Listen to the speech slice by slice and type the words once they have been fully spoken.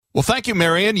Well, thank you,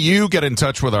 Marion. You get in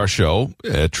touch with our show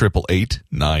at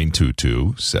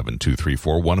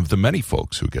 888-922-7234, one of the many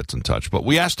folks who gets in touch. But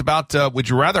we asked about, would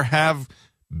you rather have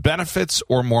benefits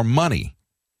or more money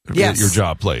at your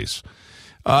job place?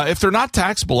 If they're not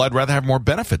taxable, I'd rather have more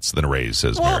benefits than a raise,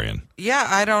 says Marion. Yeah,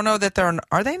 I don't know that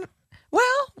are they?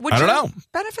 Well, would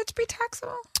benefits be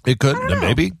taxable? It could.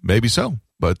 Maybe so.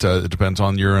 But it depends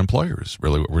on your employer is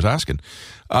really what we're asking.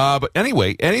 But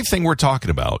anyway, anything we're talking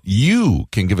about, you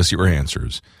can give us your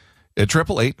answers at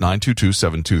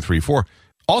 888-922-7234.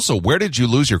 Also, where did you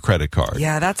lose your credit card?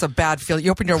 Yeah, that's a bad feeling. You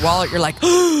open your wallet, you're like,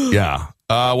 yeah.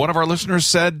 One of our listeners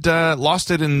said lost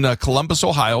it in Columbus,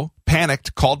 Ohio,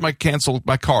 panicked, canceled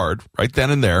my card right then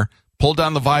and there, pulled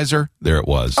down the visor, there it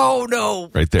was. Oh,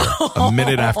 no. Right there, a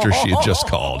minute after she had just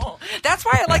called. That's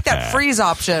why I like that freeze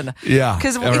option. Yeah.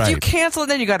 Because if you cancel it,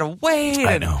 then you got to wait.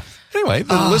 I know. Anyway,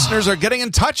 the listeners are getting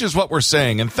in touch is what we're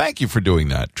saying, and thank you for doing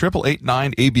that.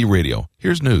 888-9AB Radio.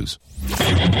 Here's news.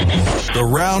 The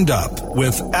Roundup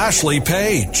with Ashley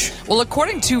Page. Well,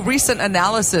 according to recent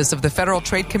analysis of the Federal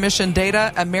Trade Commission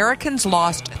data, Americans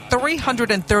lost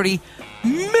 $330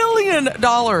 million in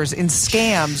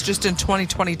scams just in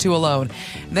 2022 alone.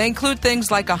 They include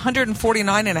things like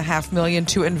 $149.5 million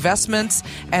to investments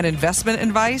and investment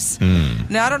advice.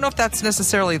 Now, I don't know if that's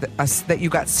necessarily that you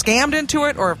got scammed into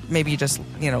it, or maybe you just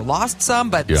lost some,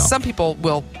 but some people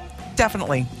will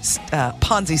definitely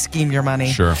Ponzi scheme your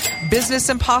money. Sure. Business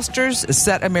imposters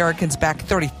set Americans back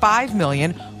 $35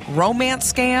 million.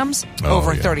 Romance scams,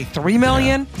 over $33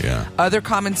 million. Yeah. Other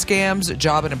common scams,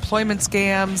 job and employment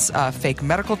scams, fake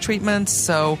medical treatments.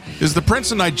 So, is the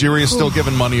Prince of Nigeria still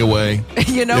giving money away?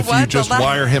 You know if what? You just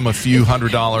wire him a few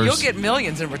 $100s. You'll get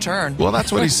millions in return. Well,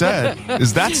 that's what he said.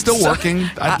 Is that still working?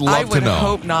 I'd love to know. I would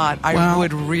hope not. I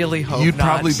would really hope you'd not. You'd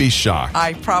probably be shocked.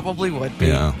 I probably would be.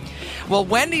 Yeah. Well,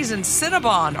 Wendy's and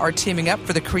Cinnabon are teaming up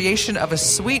for the creation of a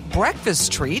sweet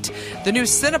breakfast treat. The new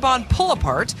Cinnabon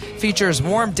Pull-Apart features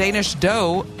warm Danish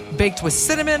dough baked with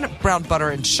cinnamon, brown butter,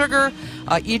 and sugar.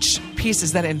 Each piece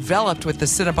is then enveloped with the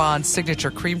Cinnabon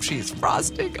signature cream cheese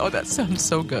frosting. Oh, that sounds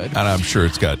so good. And I'm sure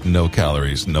it's got no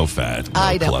calories, no fat, no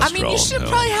cholesterol. I mean, you should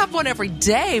probably have one every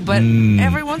day, but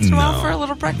every once in a while for a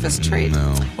little breakfast treat.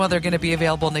 No. Well, they're going to be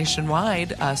available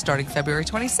nationwide starting February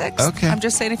 26th. Okay. I'm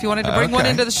just saying if you wanted to bring one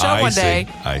into the show one day,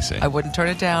 I see. I wouldn't turn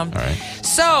it down. All right.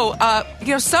 So,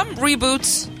 some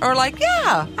reboots are like,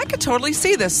 yeah, I could totally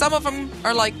see this. Some of them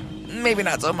are like, maybe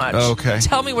not so much. Okay.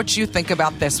 Tell me what you think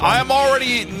about this one. I'm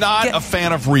already not a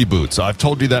fan of reboots. I've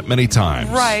told you that many times.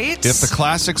 Right. If the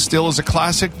classic still is a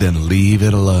classic, then leave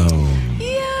it alone.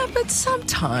 Yeah, but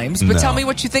sometimes. But tell me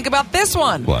what you think about this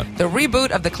one. What? The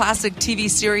reboot of the classic TV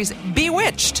series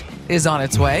Bewitched is on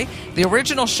its way. The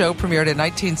original show premiered in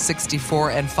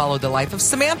 1964 and followed the life of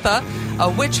Samantha, a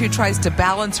witch who tries to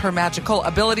balance her magical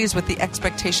abilities with the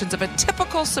expectations of a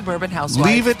typical suburban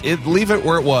housewife. Leave it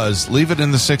where it was. Leave it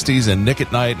in the 60s and Nick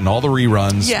at Night and all the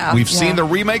reruns. Yeah, We've seen the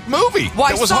remake movie. Well,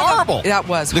 that was horrible. That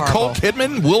was horrible. Nicole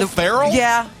Kidman, Will Ferrell?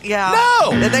 Yeah.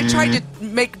 No. And they tried to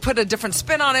put a different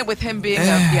spin on it with him being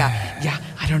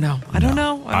I don't know. I don't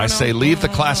know. I say leave the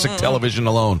classic television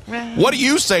alone. What do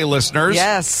you say, listeners?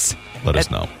 Yes. Let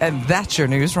us know. And that's your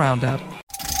news roundup.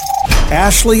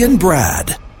 Ashley and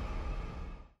Brad.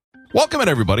 Welcome in,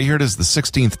 everybody. Here it is, the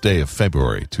 16th day of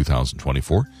February,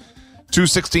 2024.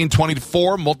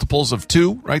 2/16/24, multiples of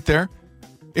 2 right there.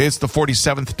 It's the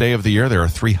 47th day of the year. There are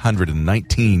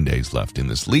 319 days left in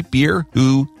this leap year.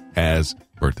 Who has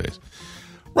birthdays?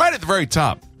 Right at the very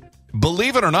top.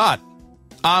 Believe it or not,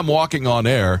 I'm walking on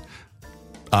air.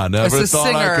 I never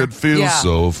thought I could feel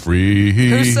so free.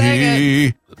 Who sang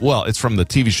it? Well, it's from the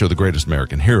TV show The Greatest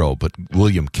American Hero, but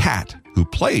William Catt, who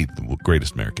played the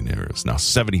Greatest American Hero, is now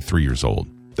 73 years old.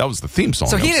 That was the theme song.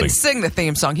 So he didn't sing the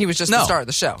theme song. He was just the star of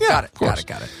the show. Yeah, Got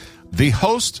it. The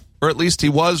host, or at least he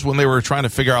was when they were trying to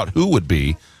figure out who would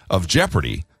be, of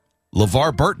Jeopardy,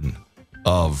 LeVar Burton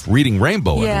of Reading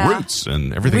Rainbow and Roots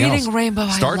and everything else. Reading Rainbow,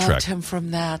 Star I Trek loved him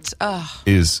from that.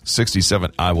 is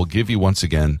 67. I will give you once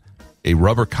again a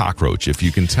rubber cockroach if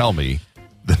you can tell me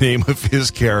the name of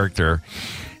his character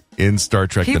in Star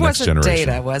Trek The Next Generation. He wasn't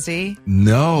Data, was he?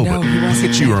 No, but he wasn't.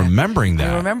 Look at you remembering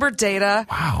that. I remember Data.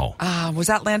 Wow. Was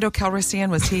that Lando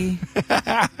Calrissian? Was he?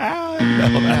 No,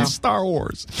 that's Star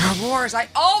Wars. Star Wars. I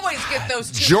always get those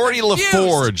two Geordie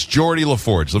confused.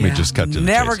 LaForge. Let me just cut to the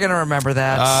Never chase. going to remember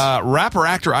that. Rapper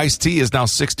actor Ice-T is now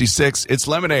 66. It's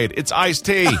Lemonade. It's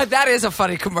Ice-T. That is a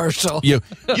funny commercial. You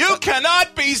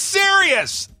cannot be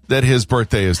serious that his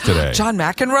birthday is today. John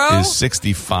McEnroe is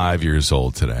 65 years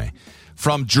old today.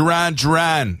 From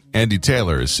Duran, Andy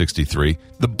Taylor is 63.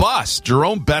 The Bus,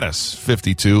 Jerome Bettis,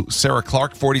 52. Sarah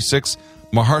Clark, 46.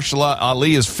 Mahershala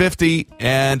Ali is 50,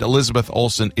 and Elizabeth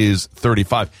Olsen is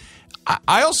 35.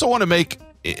 I also want to make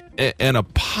an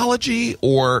apology,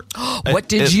 or what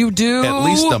did you do? At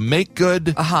least a make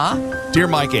good. Dear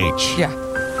Mike H. Yeah.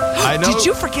 I know, did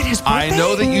you forget his birthday? I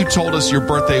know that you told us your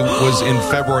birthday was in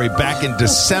February, back in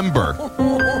December.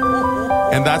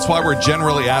 And that's why we're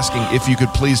generally asking if you could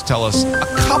please tell us a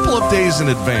couple of days in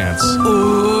advance.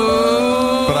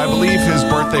 Ooh. But I believe his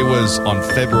birthday was on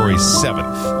February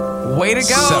 7th. Way to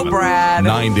go, Brad.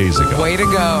 9 days ago. Way to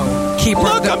go. Keeper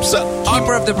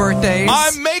of the birthdays.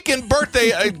 I'm making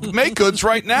birthday make goods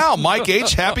right now. Mike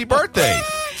H., happy birthday.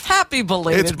 Happy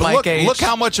belated Mike H. Look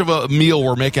how much of a meal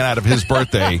we're making out of his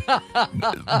birthday.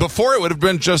 Before it would have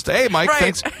been just, hey, Mike,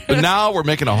 thanks. But now we're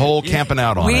making a whole camping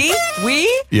out on it.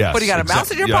 We? Yes. What, do you got a mouse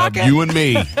in your pocket? You and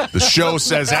me. The show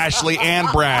says Ashley and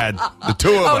Brad. The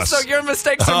two of us. Oh, so your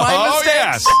mistakes are my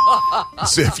mistakes? Oh,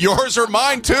 yes. So if yours are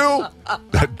mine, too,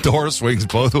 that door swings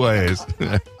both ways.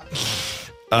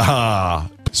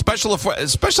 Special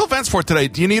events for today.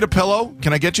 Do you need a pillow?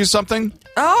 Can I get you something?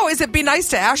 Oh, is it Be Nice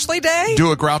to Ashley Day?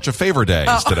 Do a Grouch a Favor Day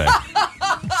today.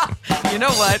 You know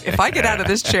what? If I get out of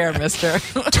this chair, mister.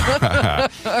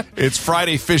 It's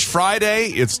Friday, Fish Friday.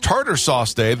 It's Tartar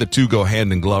Sauce Day. The two go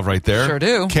hand in glove right there. Sure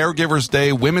do. Caregivers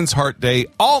Day, Women's Heart Day,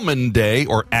 Almond Day,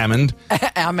 or Almond.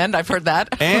 Almond, I've heard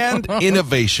that. And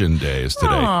Innovation Day is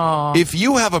today. Aww. If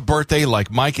you have a birthday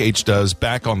like Mike H. does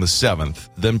back on the 7th,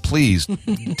 then please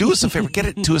do us a favor. Get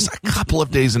it to us a couple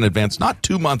of days in advance, not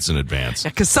 2 months in advance.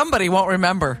 Because somebody won't remember.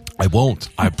 I won't.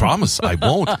 I promise I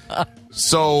won't.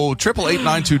 So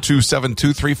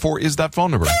 888-922-7234 is that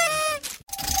phone number.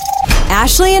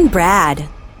 Ashley and Brad.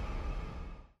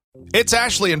 It's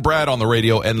Ashley and Brad on the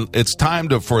radio, and it's time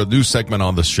for a new segment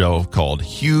on the show called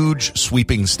Huge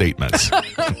Sweeping Statements.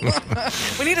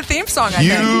 We need a theme song, I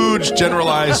think. Huge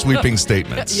generalized sweeping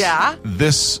statements. Yeah?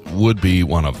 This would be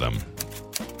one of them.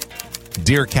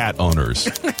 Dear cat owners,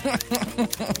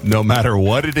 no matter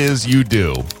what it is you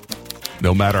do,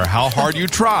 no matter how hard you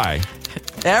try,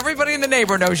 everybody in the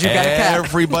neighborhood knows you got a cat.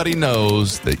 Everybody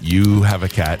knows that you have a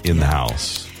cat in the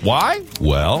house. Why?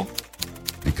 Well,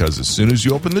 because as soon as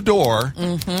you open the door,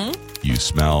 you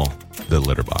smell the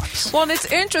litter box. Well, and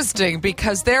it's interesting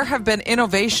because there have been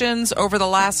innovations over the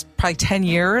last probably 10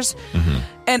 years,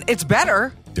 and it's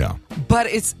better. Yeah. But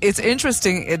it's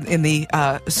interesting in the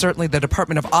certainly the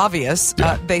Department of Obvious.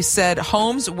 Yeah. They said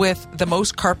homes with the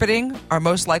most carpeting are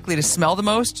most likely to smell the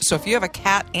most. So if you have a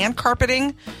cat and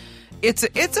carpeting, it's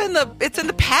in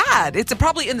the pad. It's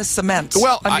probably in the cement.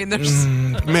 Well, I mean, there's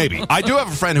maybe. I do have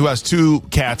a friend who has 2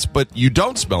 cats, but you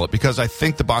don't smell it because I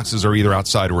think the boxes are either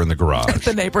outside or in the garage.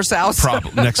 the neighbor's house.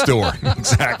 Probably next door.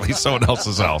 Exactly. Someone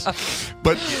else's house.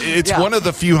 But it's one of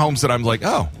the few homes that I'm like,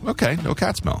 oh, okay, no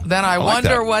cat smell. Then I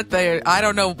wonder like what I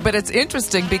don't know. But it's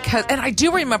interesting because, and I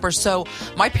do remember, so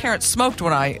my parents smoked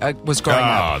when I was growing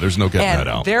up. There's no getting and that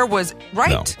out. There was,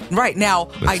 right. Now,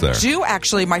 It's there.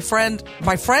 Actually, my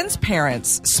friend's parents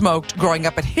smoked growing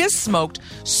up, but his smoked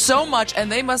so much, and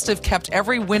they must have kept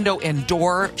every window and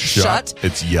door shut.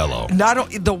 It's yellow.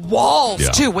 The walls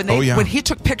too. When he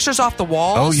took pictures off the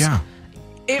walls. Oh yeah.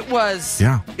 It was.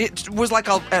 Yeah. It was like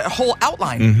a whole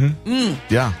outline.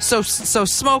 Yeah. So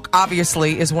smoke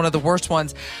obviously is one of the worst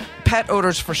ones. Pet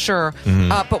odors for sure.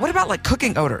 But what about like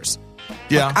cooking odors?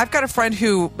 Yeah. Like, I've got a friend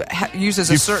who uses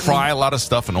a certain... fry a lot of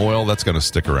stuff in oil, that's going to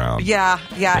stick around. Yeah.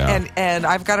 And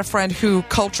I've got a friend who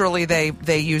culturally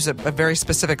they use a very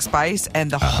specific spice,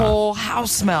 and the whole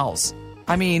house smells.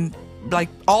 I mean, like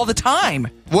all the time.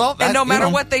 Well, and no matter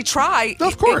what they try,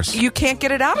 of course, you can't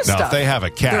get it out of now, stuff. If they have a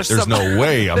cat, there's no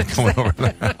way I'm going over to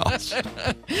their house.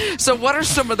 So what are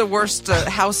some of the worst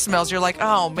house smells? You're like,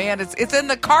 oh man, it's in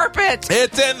the carpet.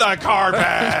 It's in the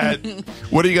carpet.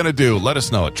 What are you going to do? Let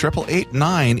us know at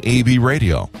 888-9AB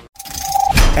Radio.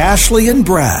 Ashley and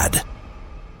Brad.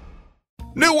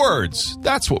 New words.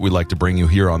 That's what we like to bring you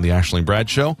here on the Ashley and Brad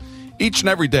Show each and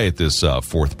every day at this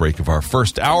fourth break of our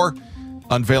first hour.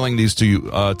 Unveiling these to you,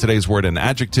 today's word, an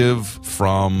adjective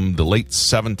from the late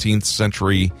 17th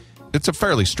century. It's a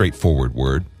fairly straightforward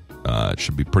word. It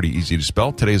should be pretty easy to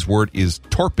spell. Today's word is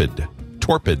torpid.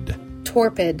 Torpid.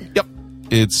 Torpid. Yep.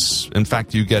 It's, in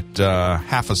fact, you get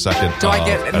half a second. Do I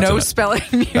get no spelling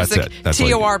music? That's it. That's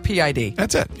TORPID.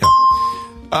 That's it. Yeah.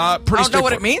 I don't know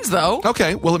what it means, though.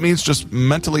 Okay. Well, it means just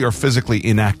mentally or physically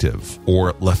inactive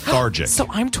or lethargic. So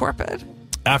I'm torpid.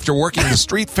 After working the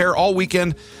street fair all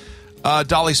weekend,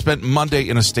 Dolly spent Monday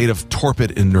in a state of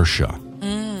torpid inertia.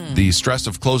 The stress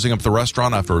of closing up the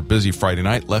restaurant after a busy Friday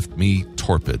night left me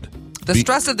torpid. The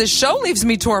stress of this show leaves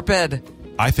me torpid.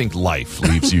 I think life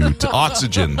leaves you.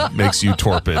 Oxygen makes you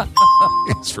torpid.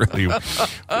 It's really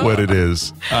what it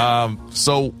is.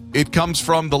 So it comes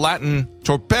from the Latin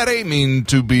torpere, mean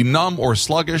to be numb or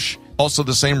sluggish. Also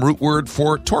the same root word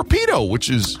for torpedo, which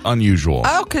is unusual.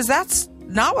 Oh, because that's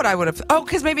not what I would have. Oh,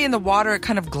 because maybe in the water it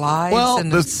kind of glides. Well,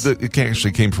 and it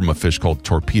actually came from a fish called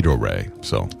torpedo ray.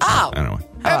 So, anyway.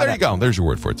 There you go. There's your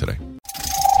word for it today.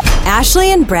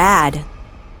 Ashley and Brad.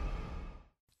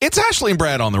 It's Ashley and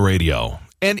Brad on the radio.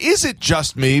 And is it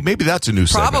just me? Maybe that's a new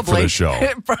segment for the show.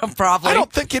 Probably. I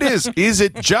don't think it is. Is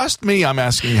it just me? I'm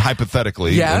asking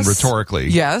hypothetically and rhetorically.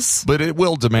 Yes. But it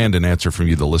will demand an answer from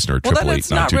you, the listener,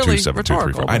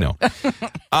 888-922-7234. I know.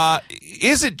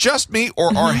 Is it just me,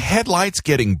 or are headlights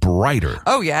getting brighter?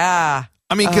 Oh, yeah.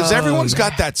 I mean, because everyone's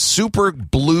got that super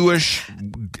bluish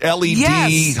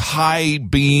LED high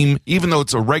beam, even though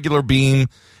it's a regular beam.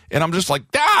 And I'm just like,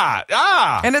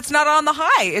 And it's not on the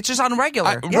high. It's just on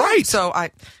regular. Right. So,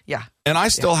 And I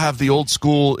still have the old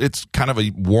school, it's kind of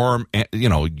a warm,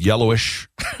 yellowish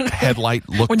headlight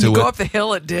look to it. When you go up the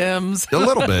hill, it dims. A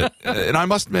little bit. And I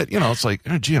must admit, it's like,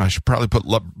 gee, I should probably put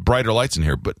brighter lights in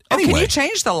here. But anyway. Can you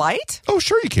change the light? Oh,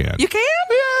 sure you can. You can?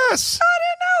 Yes. I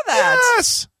didn't know that.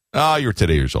 Yes. You're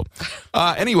today years old.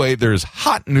 Anyway, there's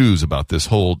hot news about this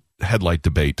whole headlight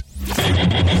debate.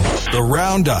 The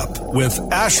Roundup with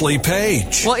Ashley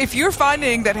Page. Well, if you're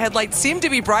finding that headlights seem to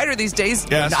be brighter these days,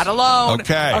 yes. Not alone.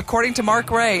 Okay. According to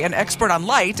Mark Ray, an expert on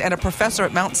light and a professor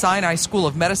at Mount Sinai School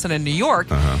of Medicine in New York,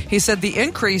 he said the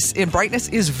increase in brightness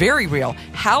is very real.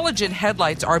 Halogen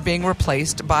headlights are being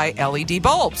replaced by LED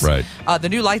bulbs. Right. The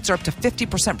new lights are up to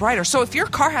 50% brighter. So if your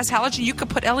car has halogen, you could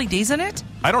put LEDs in it?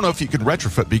 I don't know if you could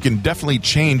retrofit, but you can definitely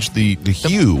change the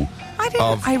hue.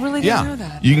 I really didn't know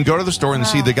that. You can go to the store and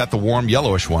see they got the warm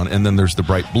yellowish one, and then there's the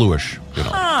bright bluish,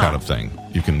 kind of thing.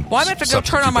 You can. Well, I'm going to have to go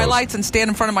turn on my lights and stand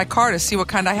in front of my car to see what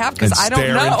kind I have, because I don't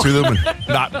know. And stare into them and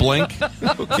not blink.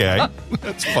 Okay,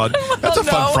 that's fun. That's a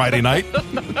fun Friday night.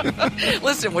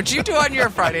 Listen, what you do on your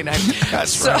Friday night.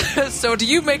 That's right. So do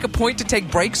you make a point to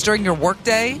take breaks during your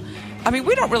workday? I mean,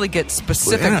 we don't really get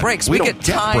specific breaks. We get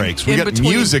time breaks. We get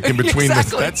music in between.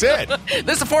 Exactly. That's it.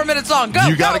 This is a 4-minute song. Go,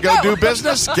 you got to go do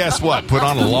business? Guess what? Put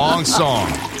on a long song.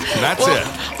 That's it.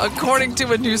 According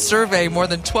to a new survey, more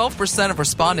than 12% of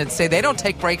respondents say they don't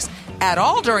take breaks at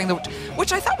all during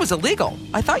which I thought was illegal.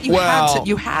 I thought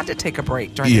you had to take a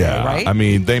break during the day, right? I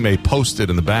mean, they may post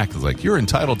it in the back. It's like, you're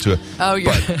entitled to it. Oh,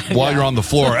 yeah. But while you're on the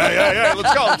floor, hey,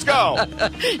 let's go.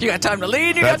 You got time to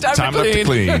lean, you got time to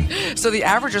clean. So the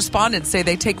average respondents say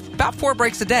they take about 4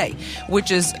 breaks a day, which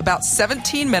is about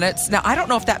 17 minutes. Now, I don't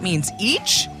know if that means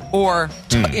each or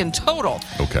in total.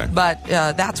 Okay. But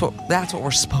that's what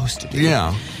we're supposed to do.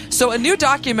 Yeah. So a new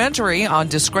documentary on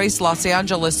disgraced Los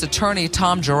Angeles attorney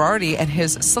Tom Girardi and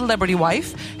his celebrity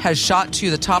wife has shot to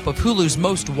the top of Hulu's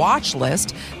most watched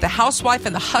list. The Housewife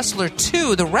and the Hustler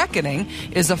 2, The Reckoning,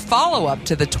 is a follow-up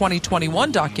to the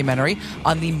 2021 documentary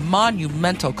on the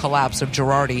monumental collapse of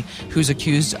Girardi, who's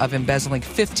accused of embezzling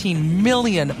 $15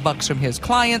 million from his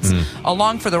clients.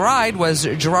 Along for the ride was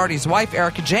Girardi's wife,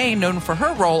 Erica Jane, known for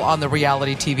her role on the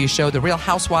reality TV show The Real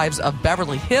Housewives of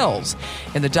Beverly Hills.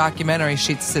 In the documentary,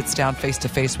 she sits down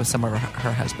face-to-face with some of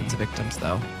her husband's victims,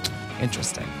 though.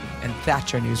 Interesting. And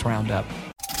that's your news roundup.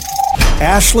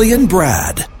 Ashley and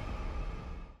Brad.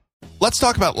 Let's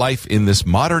talk about life in this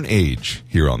modern age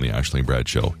here on the Ashley and Brad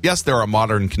Show. Yes, there are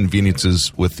modern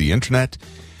conveniences with the internet.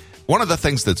 One of the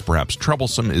things that's perhaps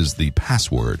troublesome is the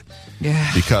password.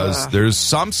 Yeah. Because there's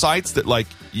some sites that,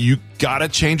 you got to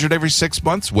change it every 6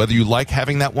 months, whether you like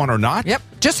having that one or not. Yep.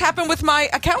 Just happened with my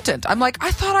accountant. I'm like,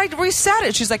 I thought I'd reset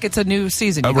it. She's like, it's a new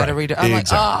season. You got to read it. I'm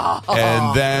like,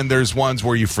 And then there's ones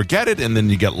where you forget it, and then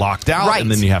you get locked out, right.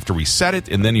 and then you have to reset it,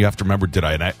 and then you have to remember, did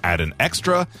I add an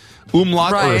extra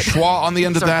umlaut or a schwa on the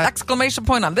end of that? Exclamation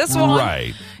point on this one.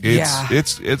 Right.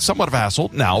 It's somewhat of a hassle.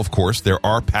 Now, of course, there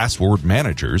are password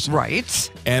managers.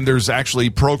 Right. And there's actually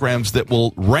programs that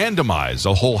will randomize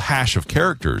a whole hash of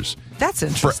characters. That's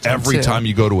interesting. For every time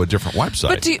you go to a different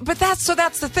website. But that's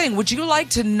the thing. Would you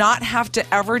like to not have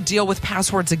to ever deal with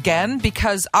passwords again?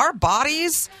 Because our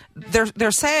bodies,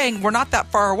 they're saying we're not that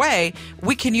far away.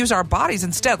 We can use our bodies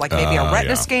instead, like maybe a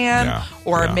retina scan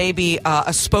or maybe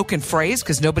a spoken phrase,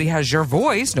 because nobody has your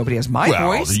voice, nobody has my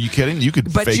voice. Are you kidding? You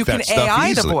could but fake you can that stuff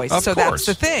AI easily. the voice. Of so course. that's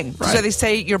the thing. Right. So they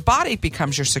say your body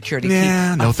becomes your security key.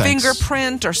 No thanks.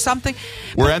 Fingerprint or something.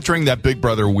 We're entering that Big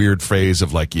Brother weird phase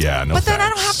of no But then thanks. I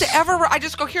don't have to ever. I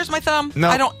just go, here's my thumb. No,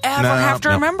 I don't ever have to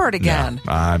remember it again.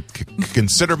 No.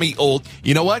 Consider me old.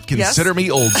 You know what? Consider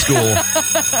me old school.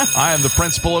 I am the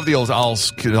principal of the old. I'll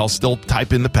still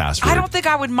type in the password. I don't think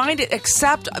I would mind it,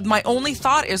 except my only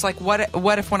thought is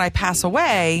what if when I pass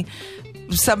away,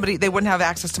 they wouldn't have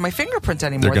access to my fingerprint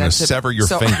anymore. They're going to sever your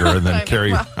finger and then carry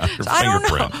your fingerprint. I don't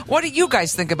know. What do you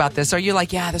guys think about this? Are you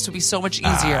like, yeah, this would be so much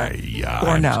easier?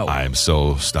 Or no? I'm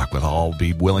so stuck with I'll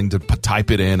be willing to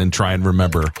type it in and try and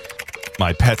remember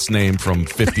my pet's name from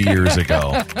 50 years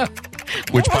ago.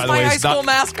 Which, by the way, is not,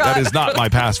 that is not my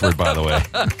password, by the way.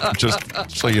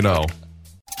 Just so you know.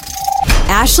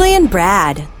 Ashley and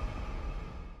Brad.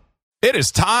 It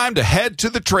is time to head to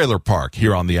the trailer park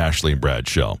here on the Ashley and Brad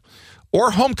Show.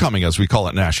 Or homecoming, as we call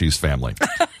it in Ashley's family.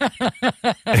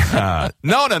 No.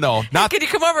 Not, can you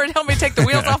come over and help me take the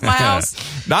wheels off my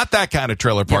house? Not that kind of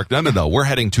trailer park. No. We're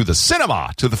heading to the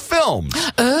cinema, to the films.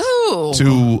 Oh.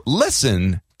 To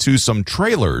listen to some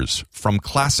trailers from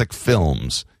classic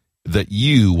films that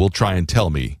you will try and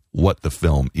tell me what the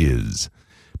film is.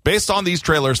 Based on these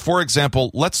trailers, for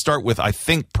example, let's start with, I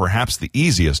think, perhaps the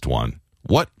easiest one.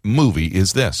 What movie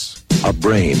is this? A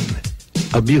brain,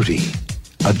 a beauty,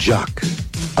 a jock,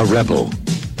 a rebel,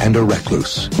 and a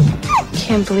recluse.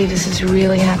 Can't believe this is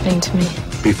really happening to me.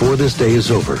 Before this day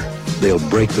is over, they'll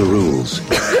break the rules.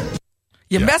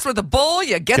 You mess with the bull,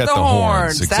 you get the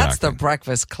horns. Exactly. That's the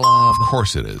Breakfast Club. Of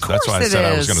course it is. That's why I said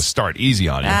I was going to start easy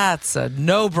on you. That's a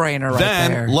no-brainer right there.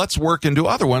 Then let's work into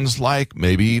other ones like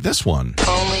maybe this one.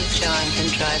 Only John can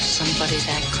drive somebody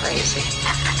that crazy.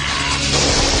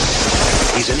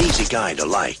 He's an easy guy to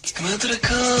like. Come out to the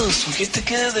coast, we'll get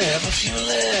together, have a few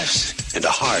laughs. And a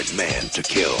hard man to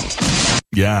kill.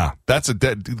 Yeah, that's a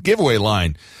giveaway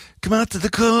line. Come out to the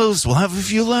coast, we'll have a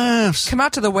few laughs. Come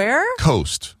out to the where?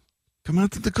 Coast. Come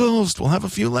out to the coast, we'll have a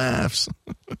few laughs.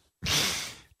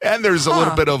 And there's a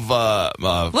little bit of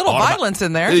violence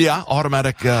in there. Yeah,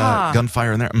 automatic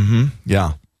gunfire in there. Mm-hmm.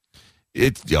 Yeah.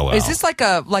 Is this like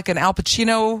an Al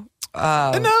Pacino?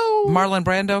 No. Marlon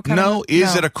Brando kind of? No.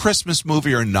 Is it a Christmas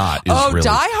movie or not? Die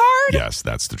Hard? Yes,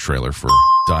 that's the trailer for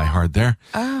Die Hard there.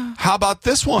 How about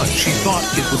this one? She thought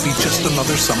it would be just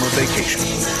another summer vacation.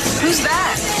 Who's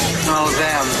that? Oh,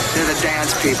 them. They're the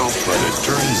dance people. But it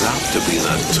turns out to be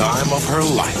the time of her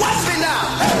life.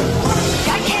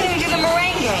 I can't even do the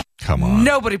merengue. Come on.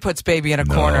 Nobody puts baby in a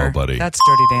corner. Nobody. That's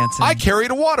dirty dancing. I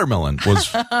carried a watermelon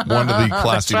was one of the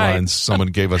classy lines someone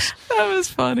gave us. That was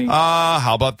funny.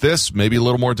 How about this? Maybe a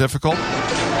little more difficult.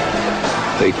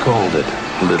 They called it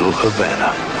Little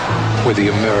Havana, where the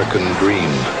American dream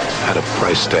had a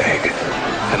price tag,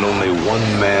 and only one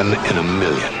man in a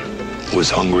million was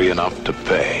hungry enough to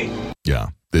pay. Yeah.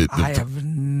 I have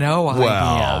no idea.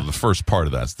 Well, the first part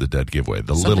of that's the dead giveaway.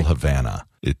 Little Havana.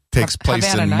 It takes place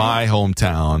Havana in my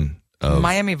hometown of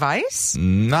Miami Vice?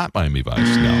 Not Miami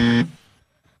Vice, no.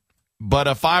 But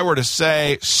if I were to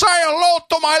say hello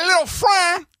to my little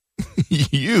friend,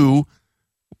 you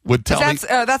would tell me.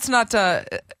 That's not.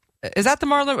 Is that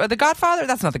the Godfather?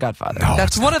 That's not the Godfather. No,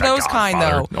 that's one of those kind,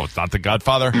 though. No, it's not the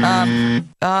Godfather. Say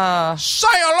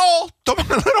hello to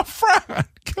my little friend.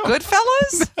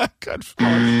 Goodfellas?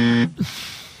 Goodfellas.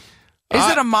 Is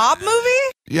it a mob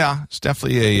movie? Yeah, it's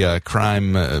definitely a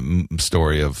crime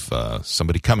story of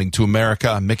somebody coming to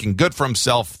America, making good for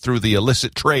himself through the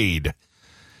illicit trade.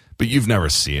 But you've never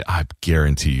seen it. I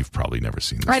guarantee you've probably never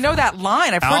seen this. I know that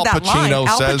line. I've heard that line. Al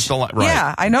Pacino says the line. Right.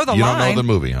 Yeah, I know the line. You don't know the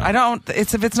movie, huh? I don't.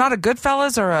 If it's not a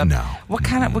Goodfellas or a... No. What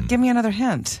kind of... give me another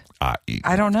hint. I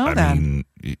don't know then.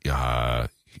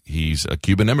 He's a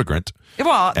Cuban immigrant.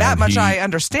 Well, that much I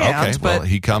understand. Okay, but well,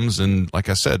 he comes and, like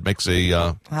I said, makes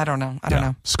a... I don't know. I don't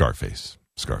know. Scarface.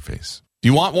 Do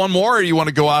you want one more, or you want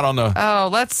to go out on the... Oh,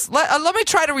 let me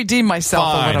try to redeem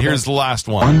myself a little bit. Here's the last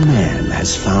one. One man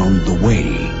has found the way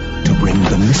to bring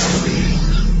the mystery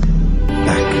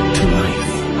back to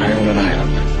life. I own an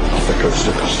island off the coast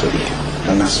of Costa Rica,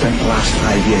 and I spent the last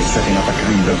 5 years setting up a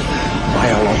kind of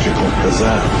biological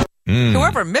preserve.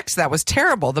 Whoever mixed that was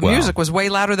terrible. The music was way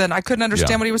louder than I couldn't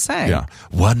understand what he was saying. Yeah,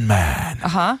 one man.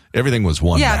 Everything was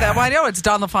one man. Yeah, I know it's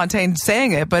Don LaFontaine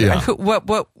saying it, but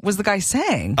what was the guy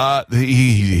saying?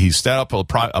 He set up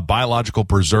a biological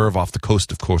preserve off the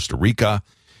coast of Costa Rica.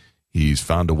 He's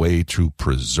found a way to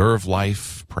preserve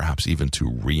life, perhaps even to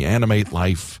reanimate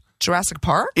life. Jurassic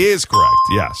Park? Is correct,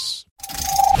 yes.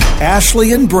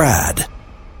 Ashley and Brad.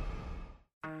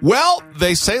 Well,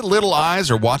 they say little eyes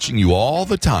are watching you all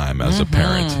the time as a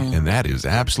parent, and that is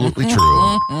absolutely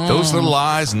true. Those little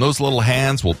eyes and those little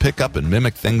hands will pick up and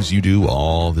mimic things you do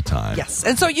all the time. Yes,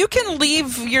 and so you can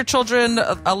leave your children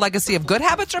a legacy of good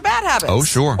habits or bad habits. Oh,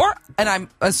 sure. And I'm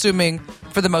assuming,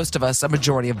 for the most of us, a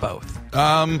majority of both.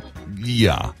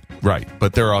 Yeah. Right.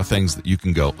 But there are things that you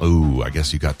can go, oh, I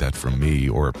guess you got that from me.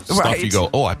 Or stuff you go,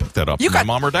 oh, I picked that up from my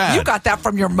mom or dad. You got that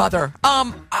from your mother.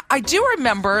 I do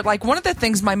remember, like, one of the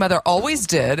things my mother always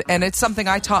did, and it's something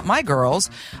I taught my girls,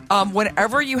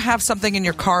 whenever you have something in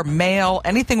your car, mail,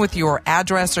 anything with your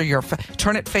address or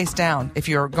turn it face down if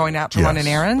you're going out to run an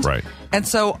errand. Right. And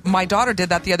so my daughter did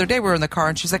that the other day. We were in the car,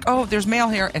 and she's like, oh, there's mail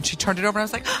here. And she turned it over, and I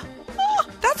was like, oh,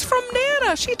 that's from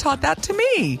Nana. She taught that to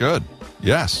me. Good.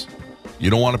 Yes. You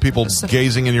don't want people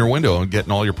gazing in your window and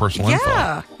getting all your personal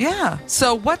info. Yeah.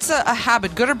 So what's a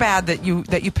habit, good or bad, that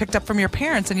you picked up from your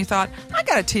parents and you thought, I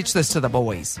got to teach this to the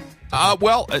boys? I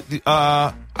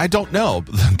don't know,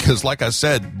 because like I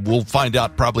said, we'll find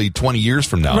out probably 20 years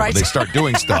from now when they start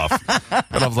doing stuff.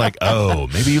 But I was like, oh,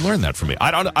 maybe you learned that from me.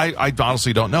 I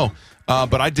honestly don't know.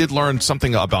 But I did learn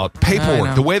something about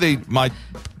paperwork. The way my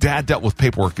dad dealt with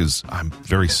paperwork I'm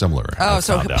very similar. Oh,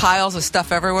 so piles of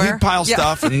stuff everywhere? He'd pile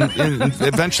stuff and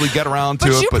eventually get around to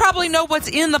it. But you probably know what's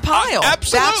in the pile.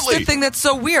 Absolutely. That's the thing that's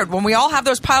so weird. When we all have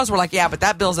those piles, we're like, yeah, but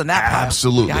that bill's in that pile.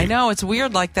 Absolutely. Yeah, I know. It's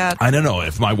weird like that. I don't know.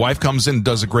 If my wife comes in and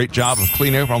does a great job of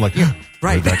cleaning up, I'm like,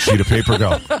 where'd that sheet of paper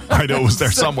go? I know it was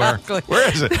there somewhere. Where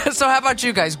is it? So how about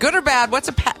you guys? Good or bad? What's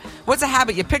a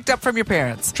habit you picked up from your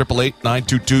parents?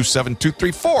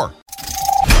 888-922-7234.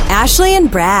 Ashley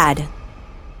and Brad.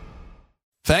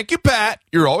 Thank you, Pat.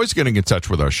 You're always getting in touch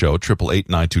with our show,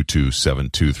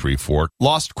 888-922-7234.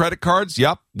 Lost credit cards?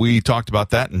 Yep, we talked about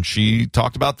that, and she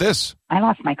talked about this. I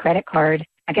lost my credit card,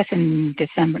 I guess in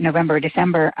November or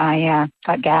December. I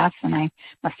got gas, and I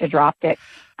must have dropped it.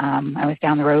 I was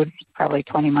down the road probably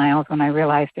 20 miles when I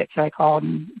realized it, so I called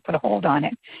and put a hold on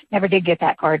it. Never did get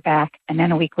that card back. And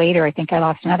then a week later, I think I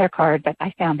lost another card, but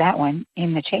I found that one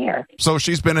in the chair. So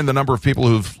she's been in the number of people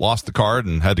who've lost the card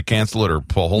and had to cancel it or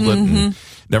hold it, and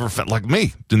never felt like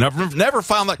me. Never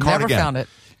found that card again. Never found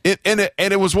it. And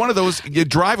it was one of those, you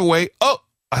drive away,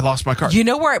 I lost my card. You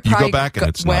know where it probably you go back and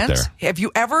it's went? not there. Have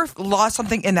you ever lost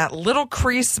something in that little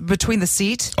crease between the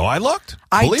seat? Oh, I looked.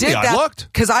 Believe me, I looked.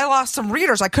 Because I lost some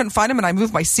readers. I couldn't find them, and I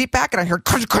moved my seat back, and I heard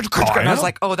crunch, crunch, crunch, and I was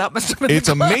like, oh, that must have been It's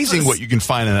amazing what you can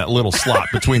find in that little slot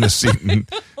between the seat and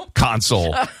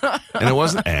console. And it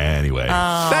wasn't. Anyway.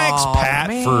 Thanks, Pat,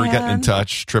 for getting in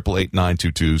touch.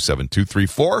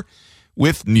 888-922-7234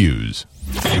 with news.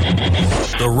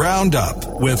 The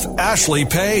Roundup with Ashley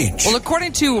Page. Well,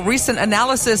 according to recent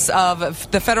analysis of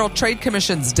the Federal Trade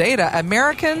Commission's data,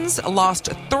 Americans lost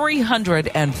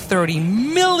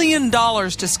 $330 million to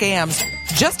scams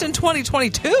just in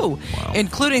 2022,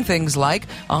 including things like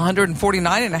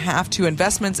 $149.5 to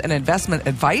investments and investment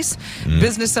advice.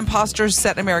 Business imposters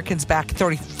set Americans back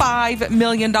 $35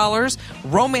 million.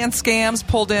 Romance scams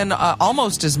pulled in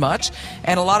almost as much.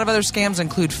 And a lot of other scams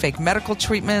include fake medical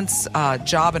treatments,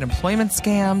 job and employment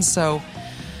scams. So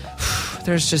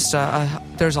there's just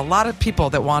there's a lot of people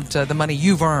that want the money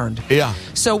you've earned. Yeah.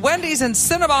 So Wendy's and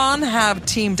Cinnabon have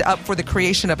teamed up for the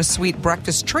creation of a sweet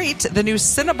breakfast treat. The new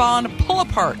Cinnabon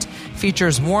Pull-Apart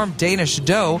features warm Danish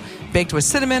dough baked with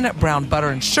cinnamon, brown butter,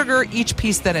 and sugar. Each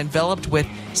piece then enveloped with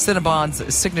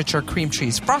Cinnabon's signature cream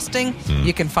cheese frosting.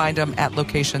 You can find them at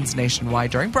locations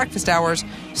nationwide during breakfast hours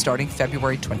starting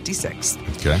February 26th.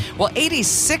 Okay. Well,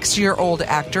 86-year-old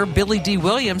actor Billy D.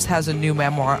 Williams has a new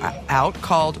memoir out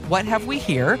called What Have We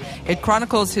Here? It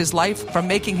chronicles his life from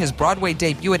making his Broadway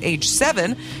debut at age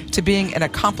 7 to being an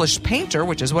accomplished painter,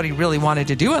 which is what he really wanted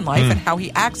to do in life, and how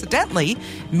he accidentally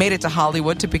made it to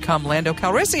Hollywood to become Lando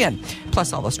Calrissian,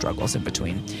 plus all the struggles in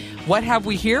between. What Have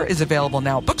We Here is available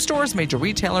now at bookstores, major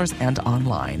retailers, and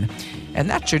online. And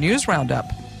that's your news roundup.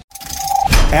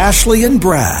 Ashley and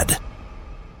Brad.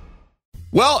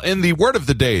 Well, in the word of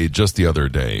the day, just the other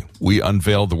day, we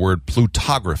unveiled the word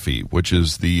plutography, which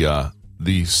is the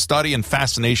study and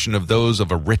fascination of those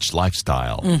of a rich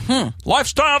lifestyle.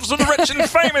 Lifestyles of the rich and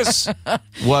famous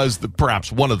was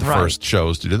perhaps one of the first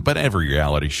shows to do it, but every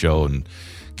reality show and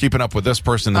keeping up with this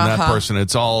person and that person,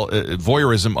 it's all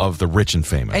voyeurism of the rich and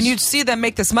famous. And you'd see them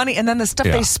make this money and then the stuff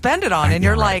they spend it on, and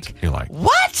you're like,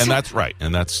 what? And that's right.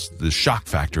 And that's the shock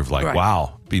factor of like,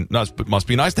 wow, must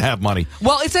be nice to have money.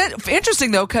 Well, it's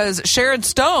interesting, though, because Sharon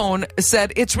Stone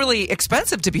said it's really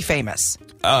expensive to be famous.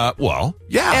 Well,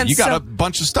 yeah, and you got a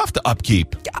bunch of stuff to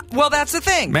upkeep. Well, that's the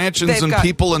thing. Mansions and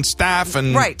people and staff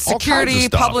and security,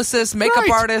 publicists, makeup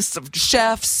artists,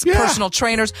 chefs, personal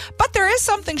trainers. But there is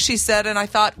something she said, and I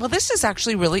thought, well, this is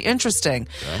actually really interesting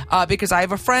because I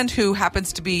have a friend who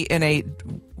happens to be in a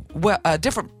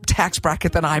different tax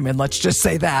bracket than I'm in, let's just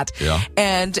say that. Yeah.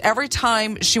 And every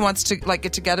time she wants to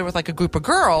get together with a group of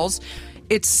girls,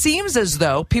 it seems as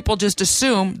though people just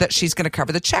assume that she's going to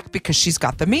cover the check because she's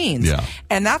got the means. Yeah.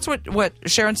 And that's what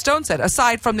Sharon Stone said.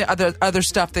 Aside from the other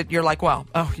stuff that you're like, well,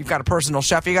 you've got a personal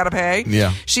chef you got to pay.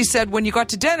 Yeah. She said when you go out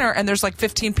to dinner and there's like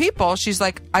 15 people, she's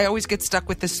like, I always get stuck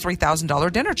with this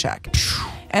 $3,000 dinner check.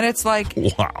 And it's like,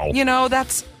 wow.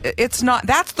 that's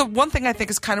the one thing I think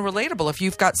is kind of relatable. If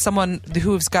you've got someone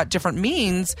who's got different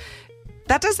means,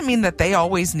 that doesn't mean that they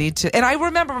always need to. And I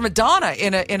remember Madonna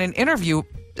in an interview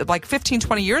like 15,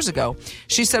 20 years ago.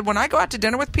 She said, when I go out to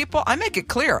dinner with people, I make it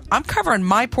clear, I'm covering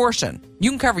my portion. You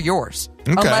can cover yours.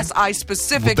 Okay. Unless I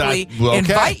specifically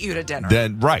invite you to dinner.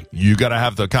 Then, right. You got to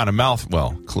have the kind of mouth,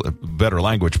 better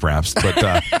language perhaps,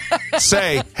 but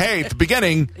say, hey, at the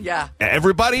beginning,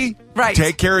 everybody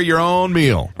take care of your own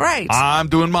meal. Right. I'm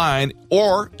doing mine.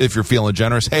 Or if you're feeling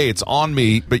generous, hey, it's on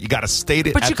me, but you got to state it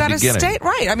at the beginning. But you got to state,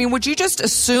 right. I mean, would you just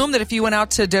assume that if you went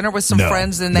out to dinner with some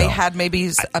friends and they had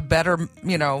maybe a better,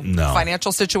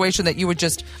 financial situation that you would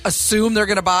just assume they're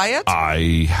going to buy it?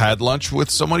 I had lunch with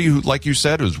somebody who, like you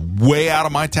said, was way out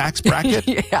of my tax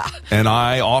bracket. And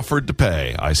I offered to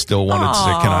pay. I still wanted to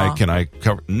say, can I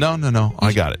cover? No,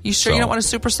 I got it. You sure you don't want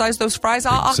to supersize those fries?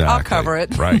 I'll cover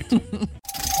it. Right.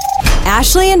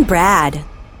 Ashley and Brad.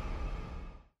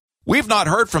 We've not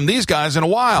heard from these guys in a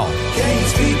while.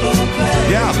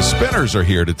 Yeah, the Spinners are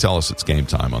here to tell us it's game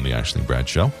time on the Ashley and Brad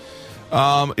Show.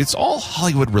 It's all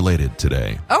Hollywood related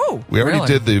today. Oh, we already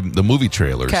did the movie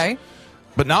trailers. Okay.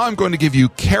 But now I'm going to give you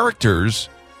characters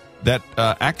that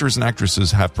actors and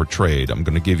actresses have portrayed. I'm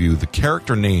going to give you the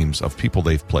character names of people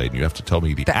they've played, and you have to tell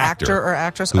me the actor or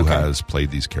actress who has played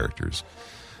these characters.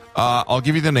 I'll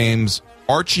give you the names: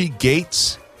 Archie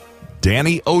Gates,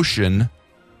 Danny Ocean,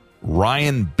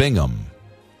 Ryan Bingham.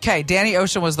 Okay, Danny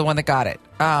Ocean was the one that got it.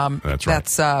 That's right.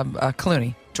 That's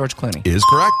Clooney. George Clooney. Is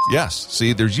correct, yes.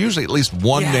 See, there's usually at least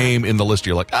one name in the list.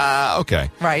 You're like, okay.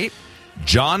 Right.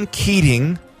 John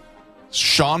Keating,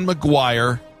 Sean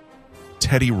McGuire,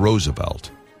 Teddy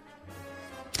Roosevelt.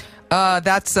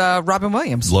 That's Robin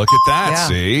Williams. Look at that,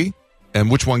 see? And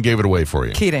which one gave it away for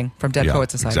you? Keating from Dead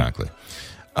Poets Society. Exactly.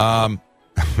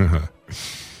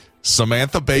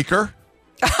 Samantha Baker.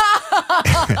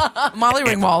 Molly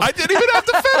Ringwald. I didn't even have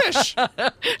to finish.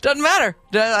 Doesn't matter.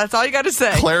 That's all you got to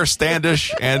say. Claire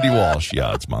Standish, Andy Walsh.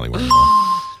 Yeah, it's Molly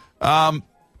Ringwald.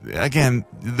 Again,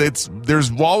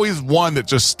 there's always one that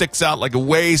just sticks out like a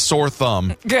way sore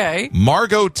thumb. Okay.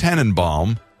 Margot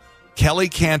Tenenbaum, Kelly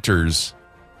Cantors,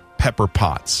 Pepper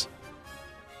Potts.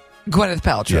 Gwyneth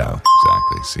Paltrow. Yeah,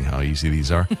 exactly. See how easy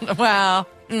these are? Well.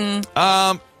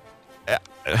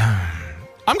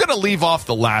 I'm going to leave off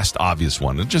the last obvious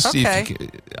one and just see if you can.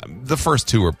 The first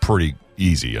two are pretty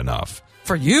easy enough.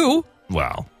 For you?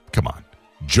 Well, come on.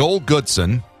 Joel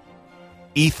Goodson,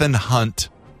 Ethan Hunt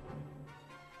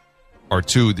are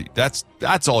two. That's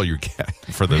all you're getting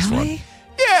for this one.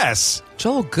 Yes.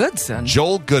 Joel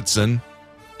Goodson,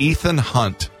 Ethan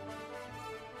Hunt.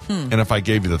 And if I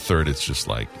gave you the third, it's just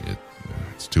like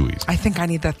it's too easy. I think I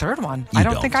need that third one. I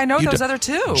don't think I know those other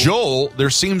two. Joel, there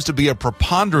seems to be a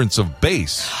preponderance of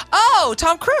bass. Oh,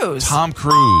 Tom Cruise.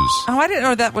 Oh, I didn't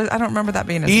know that was. I don't remember that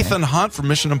being his Ethan name. Hunt from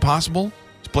Mission Impossible.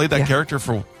 He's played that character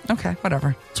for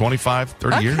 25,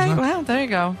 30 years now. Well, there you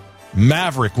go.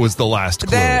 Maverick was the last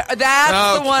clue. That's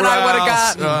the one I would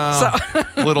have gotten.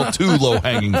 A little too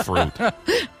low-hanging fruit.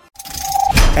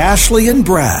 Ashley and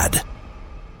Brad.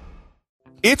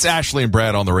 It's Ashley and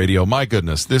Brad on the radio. My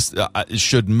goodness, this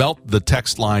should melt the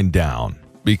text line down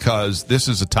because this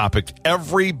is a topic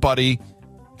everybody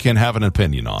can have an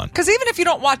opinion on. Because even if you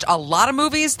don't watch a lot of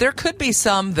movies, there could be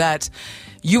some that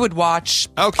you would watch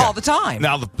all the time.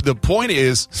 Now, the point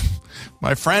is,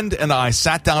 my friend and I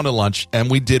sat down to lunch and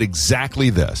we did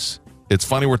exactly this. It's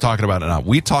funny we're talking about it now.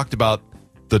 We talked about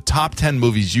the top 10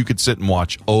 movies you could sit and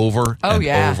watch over and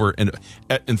over. And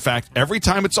in fact, every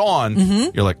time it's on,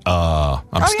 you're like,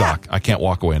 I'm stuck. I can't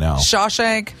walk away now.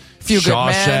 Shawshank, Few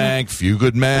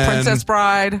Good Men. Princess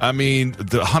Bride. I mean,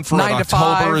 The Hunt for Red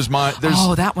October is mine.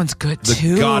 That one's good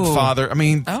too. The Godfather. I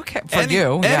mean,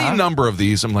 any number of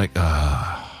these, I'm like,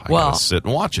 I gotta sit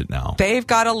and watch it now. They've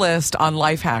got a list on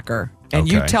Lifehacker. And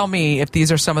you tell me if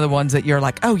these are some of the ones that you're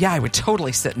like, I would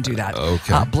totally sit and do that.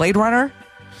 Okay. Blade Runner.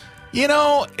 You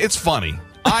know, it's funny.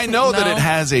 I know that it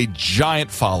has a giant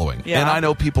following, and I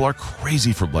know people are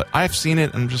crazy for Blade. I've seen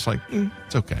it, and I'm just like,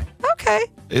 it's okay. Okay.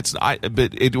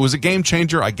 But it was a game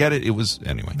changer. I get it. It was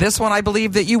anyway. This one, I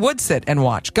believe that you would sit and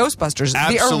watch. Ghostbusters,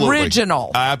 the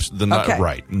original.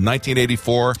 Right,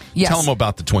 1984. Yes. Tell them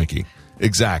about the Twinkie.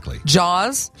 Exactly.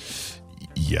 Jaws.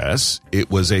 Yes, it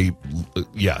was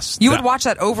yes. You would watch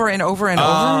that over and over and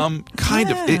over? Kind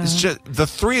of. It's just the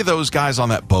three of those guys on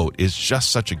that boat is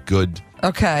just such a good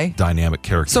dynamic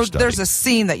character So study. there's a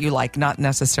scene that you like, not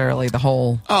necessarily the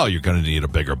whole... Oh, you're going to need a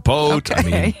bigger boat. Okay. I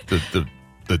mean,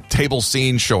 the table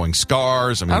scene showing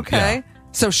scars. I mean, yeah.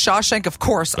 So Shawshank, of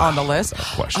course, on the list.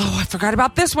 Without question. Oh, I forgot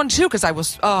about this one, too, because I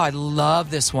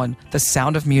love this one. The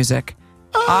Sound of Music.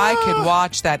 I could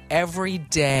watch that every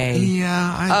day.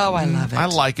 Yeah. I love it. I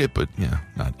like it, but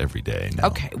not every day. No.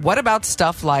 Okay. What about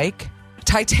stuff like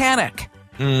Titanic?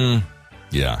 Yeah.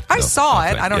 I saw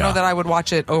it. I don't know that I would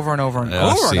watch it over and over and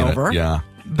over. Yeah.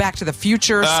 Back to the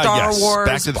Future, Star Wars,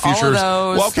 Back to the Future. all of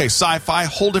those. Well, okay, sci-fi,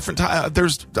 whole different time.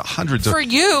 There's hundreds of... For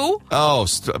you. Oh,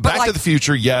 Back to the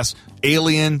Future, yes.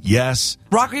 Alien, yes.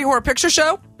 Rocky Horror Picture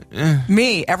Show?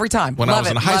 Me, every time. When I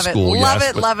was in high school, love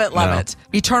yes. Love it.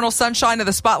 Eternal Sunshine of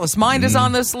the Spotless Mind is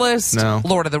on this list. No.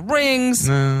 Lord of the Rings.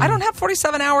 No. I don't have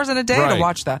 47 hours in a day to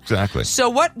watch that. Exactly. So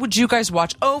what would you guys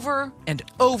watch over and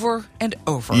over and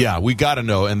over? Yeah, we got to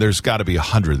know, and there's got to be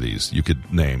 100 of these you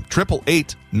could name.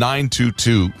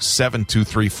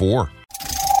 888-922-7234.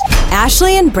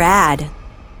 Ashley and Brad.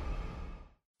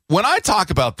 When I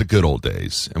talk about the good old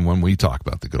days, and when we talk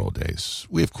about the good old days,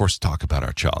 we, of course, talk about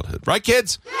our childhood. Right,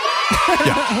 kids?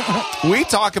 Yeah. We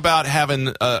talk about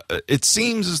having, it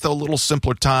seems as though a little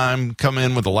simpler time, come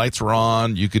in when the lights were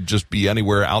on. You could just be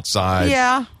anywhere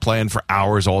outside, playing for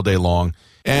hours all day long.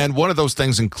 And one of those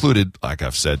things included, like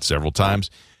I've said several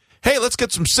times, hey, let's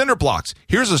get some cinder blocks.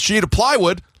 Here's a sheet of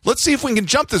plywood. Let's see if we can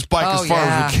jump this bike as far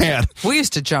as we can. We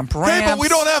used to jump ramps. Hey, but we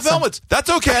don't have helmets. That's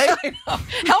okay. I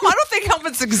don't think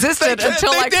helmets existed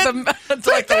until the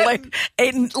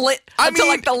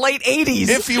late 80s.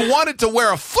 If you wanted to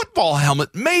wear a football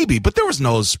helmet, maybe, but there was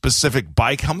no specific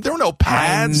bike helmet. There were no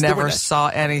pads. I never saw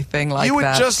anything like that. You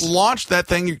would just launch that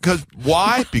thing because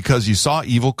why? Because you saw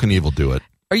Evel Knievel do it.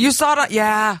 Or you saw it,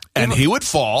 yeah. And he would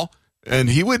fall. And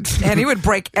he would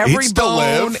break every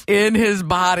bone in his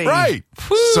body. Right.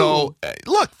 Whew. So,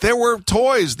 look, there were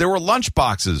toys. There were lunch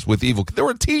boxes with Evel. There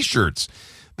were T-shirts.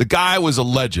 The guy was a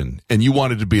legend, and you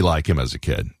wanted to be like him as a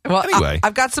kid. Well, anyway,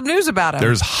 I've got some news about him.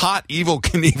 There's hot Evel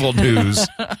Knievel news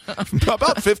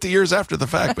about 50 years after the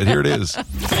fact, but here it is.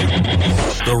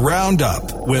 The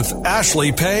Roundup with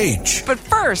Ashley Page. But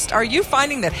first, are you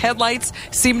finding that headlights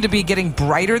seem to be getting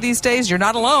brighter these days? You're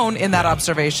not alone in that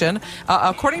observation.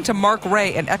 According to Mark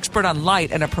Ray, an expert on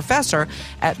light and a professor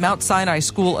at Mount Sinai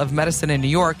School of Medicine in New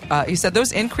York, he said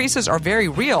those increases are very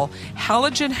real.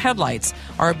 Halogen headlights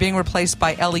are being replaced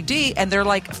by LED, and they're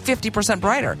like 50%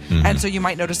 brighter. Mm-hmm. And so you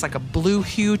might notice like a blue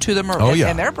hue to them.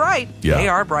 And they're bright. Yeah. They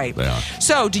are bright. They are.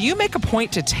 So do you make a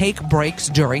point to take breaks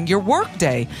during your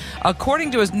workday?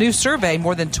 According to a new survey,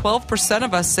 more than 12%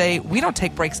 of us say we don't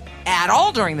take breaks at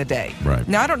all during the day. Right.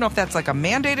 Now, I don't know if that's like a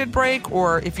mandated break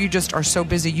or if you just are so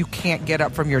busy you can't get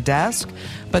up from your desk.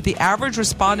 But the average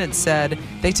respondent said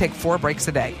they take 4 breaks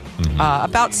a day. Mm-hmm.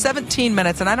 About 17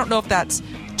 minutes. And I don't know if that's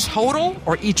total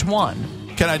or each one.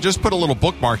 Can I just put a little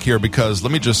bookmark here? Because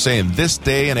let me just say, in this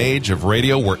day and age of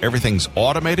radio where everything's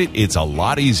automated, it's a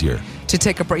lot easier to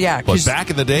take a break. Yeah, but back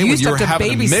in the day when you were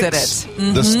having to mix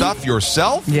the stuff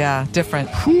yourself,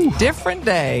 different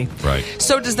day. Right.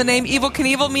 So does the name Evel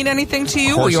Knievel mean anything to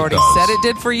you? We already said it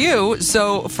did for you.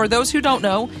 So for those who don't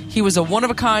know, he was a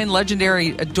one-of-a-kind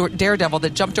legendary daredevil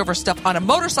that jumped over stuff on a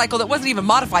motorcycle that wasn't even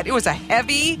modified. It was a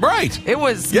heavy. Right. It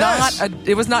was not some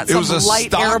light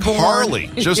stock airborne Harley,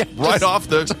 just right off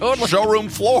the showroom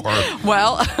floor.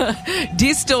 Well,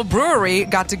 D-Still Brewery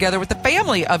got together with the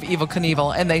family of Evel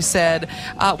Knievel, and they said,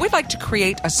 we'd like to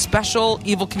create a special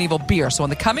Evel Knievel beer. So in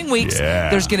the coming weeks,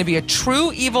 there's going to be a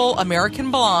true Evel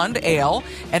American Blonde Ale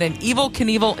and an Evel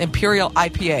Knievel Imperial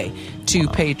IPA to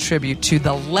pay tribute to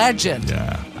the legend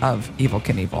of Evel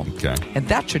Knievel. Okay. And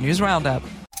that's your news roundup.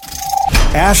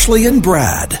 Ashley and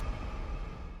Brad.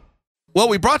 Well,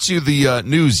 we brought you the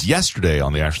news yesterday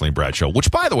on the Ashley and Brad Show,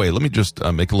 which, by the way, let me just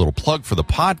make a little plug for the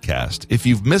podcast. If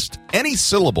you've missed any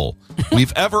syllable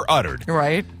we've ever uttered,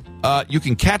 right, you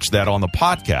can catch that on the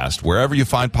podcast. Wherever you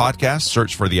find podcasts,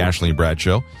 search for the Ashley and Brad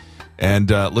Show and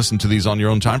listen to these on your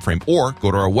own time frame, or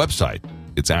go to our website.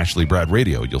 It's Ashley Brad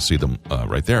Radio. You'll see them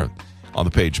right there on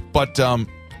the page. But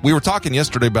we were talking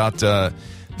yesterday about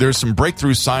there's some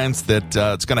breakthrough science that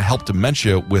it's going to help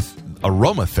dementia with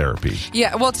aromatherapy.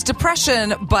 Yeah, well, it's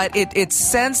depression, but it's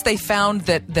since they found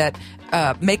that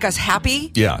make us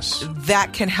happy. Yes,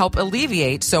 that can help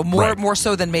alleviate. So more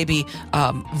so than maybe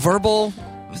verbal,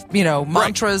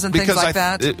 mantras and things like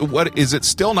that. What is it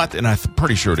still not? And I'm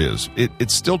pretty sure it is.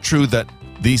 It's still true that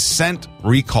the scent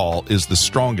recall is the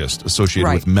strongest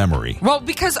associated with memory. Well,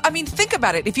 because, I mean, think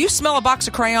about it. If you smell a box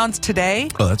of crayons today...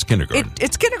 Oh, that's kindergarten.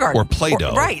 It's kindergarten. Or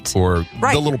Play-Doh. Or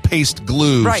the little paste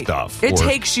glue stuff. It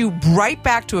takes you right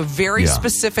back to a very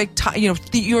specific time. You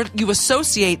know, you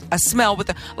associate a smell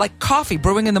with, like coffee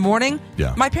brewing in the morning.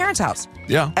 Yeah. My parents' house.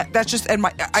 Yeah. That's just... and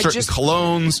certain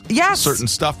colognes. Yes. Certain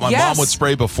stuff my mom would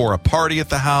spray before a party at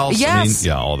the house. Yes. I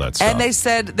mean, all that stuff. And they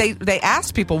said, they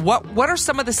asked people, what are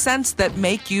some of the scents that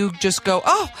make you just go,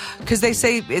 oh, because they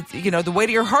say, the way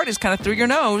to your heart is kind of through your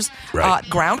nose. Right.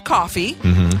 Ground coffee,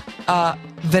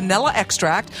 vanilla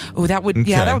extract. Oh, that would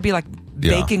be like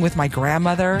baking with my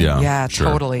grandmother. Yeah, sure.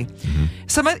 Totally. Mm-hmm.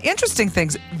 Some interesting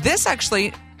things. This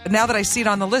actually, now that I see it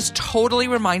on the list, totally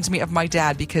reminds me of my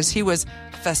dad because he was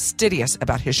fastidious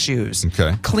about his shoes.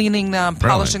 Okay. Cleaning them,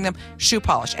 polishing them, shoe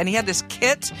polish. And he had this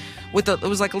kit it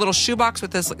was like a little shoebox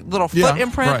with this little foot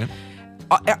imprint. Right.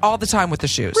 All the time with the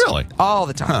shoes. Really? All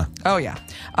the time. Huh. Oh, yeah.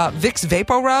 Vicks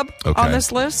Vapor Rub on this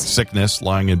list. Sickness,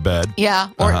 lying in bed.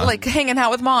 Yeah. Or like hanging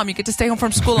out with mom. You get to stay home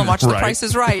from school and watch The Price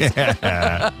is Right.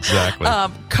 Yeah, exactly.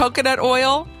 Coconut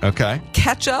oil. Okay.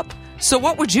 Ketchup. So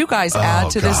what would you guys add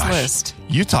to this list?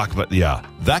 You talk about,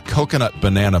 that coconut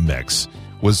banana mix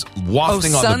was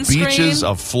wafting on the beaches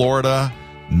of Florida.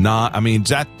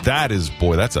 That is,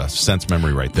 that's a sense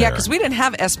memory right there. Yeah, because we didn't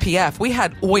have SPF. We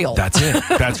had oil. That's it.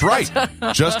 That's right.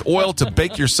 Just oil to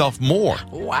bake yourself more.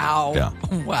 Wow. Yeah.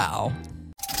 Wow.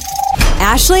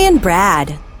 Ashley and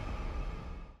Brad.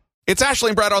 It's Ashley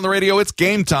and Brad on the radio. It's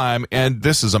game time, and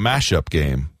this is a mashup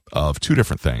game of two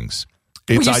different things.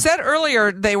 You said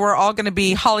earlier they were all going to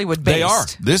be Hollywood-based. They are.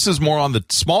 This is more on the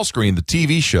small screen, the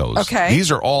TV shows. Okay. These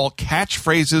are all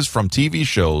catchphrases from TV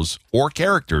shows or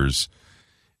characters.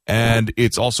 And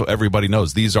it's also everybody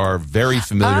knows. These are very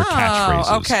familiar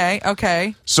catchphrases.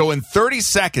 Okay. So in 30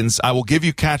 seconds, I will give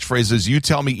you catchphrases. You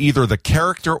tell me either the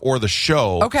character or the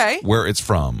show where it's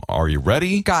from. Are you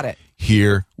ready? Got it.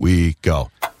 Here we go.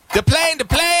 The plane!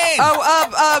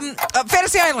 Oh,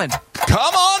 Fantasy Island.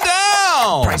 Come on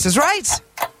down! Price is Right.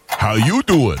 How you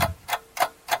doing?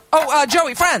 Oh,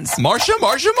 Joey, Friends.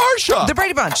 Marsha. The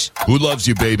Brady Bunch. Who loves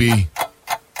you, baby?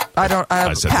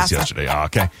 I said this yesterday.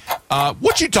 Okay.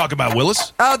 What you talking about,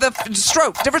 Willis? The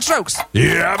Different Strokes.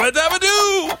 Yabba dabba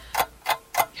doo.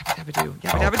 Yabba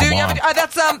dabba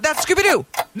doo. That's Scooby Doo.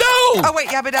 No. Oh wait,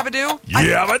 Yabba dabba doo.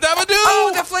 Yabba dabba doo.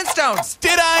 Oh, the Flintstones.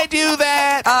 Did I do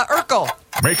that? Urkel.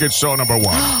 Make it so number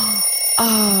one.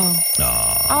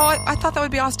 I thought that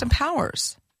would be Austin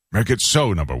Powers. Make it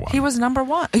so number one. He was number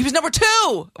one. He was number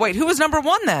two. Wait, who was number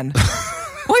one then?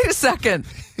 Wait a second.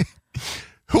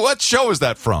 What show is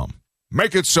that from?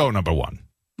 Make it so number one.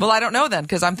 Well, I don't know then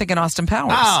because I'm thinking Austin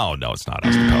Powers. Oh, no, it's not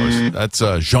Austin Powers. That's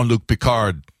Jean-Luc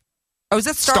Picard. Oh, is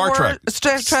that Star Trek?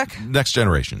 Star Trek? Next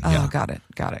Generation. Oh, yeah. Got it.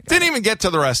 Didn't even get to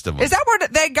the rest of them. Is that where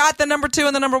they got the number two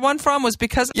and the number one from? Was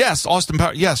because yes, Austin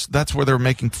Powers. Yes, that's where they're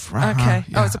making. Okay.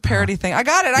 Yeah. Oh, it's a parody thing. I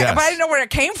got it. Yes. But I didn't know where it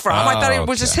came from. I thought it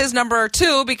was just his number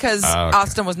two because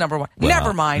Austin was number one. Well,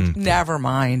 Never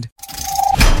mind.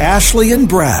 Ashley and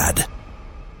Brad.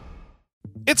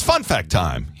 It's fun fact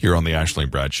time here on the Ashley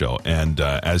and Brad Show. And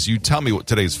as you tell me what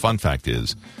today's fun fact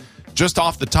is, just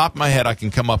off the top of my head, I can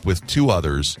come up with two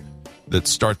others that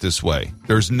start this way.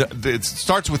 It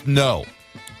starts with no.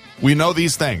 We know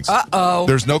these things. Uh-oh.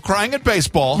 There's no crying at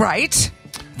baseball. Right.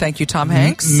 Thank you, Tom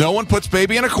Hanks. No one puts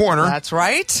baby in a corner. That's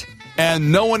right.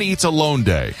 And no one eats a lone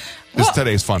day. Is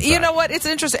today's fun fact. You know what? It's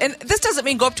interesting. And this doesn't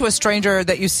mean go up to a stranger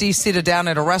that you see seated down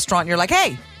at a restaurant and you're like,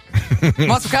 hey,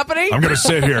 want some company? I'm going to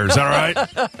sit here. Is that all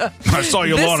right? I saw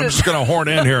you alone. I'm just going to horn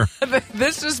in here.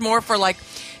 This is more for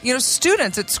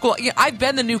students at school. I've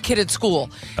been the new kid at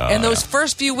school. And those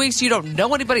first few weeks, you don't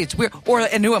know anybody. It's weird. Or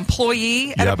a new employee.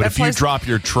 Yeah, but if you drop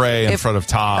your tray in front of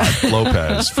Todd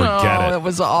Lopez, forget it. That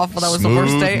was awful. That was the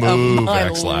worst day of my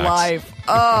life.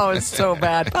 Oh, it's so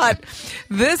bad. But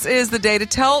this is the day to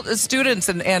tell students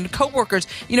and coworkers,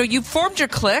 you've formed your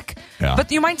clique,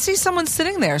 but you might see someone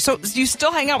sitting there. So you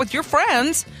still hang out with your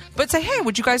friends, but say, hey,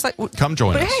 would you guys come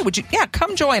join us? Hey,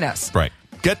 come join us. Right.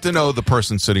 Get to know the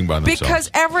person sitting by themselves.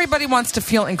 Because everybody wants to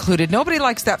feel included. Nobody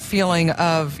likes that feeling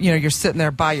of, you're sitting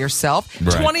there by yourself.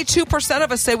 Right. 22%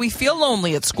 of us say we feel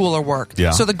lonely at school or work.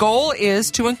 Yeah. So the goal is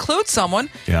to include someone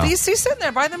that you see sitting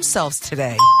there by themselves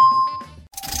today.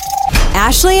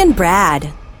 Ashley and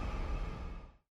Brad.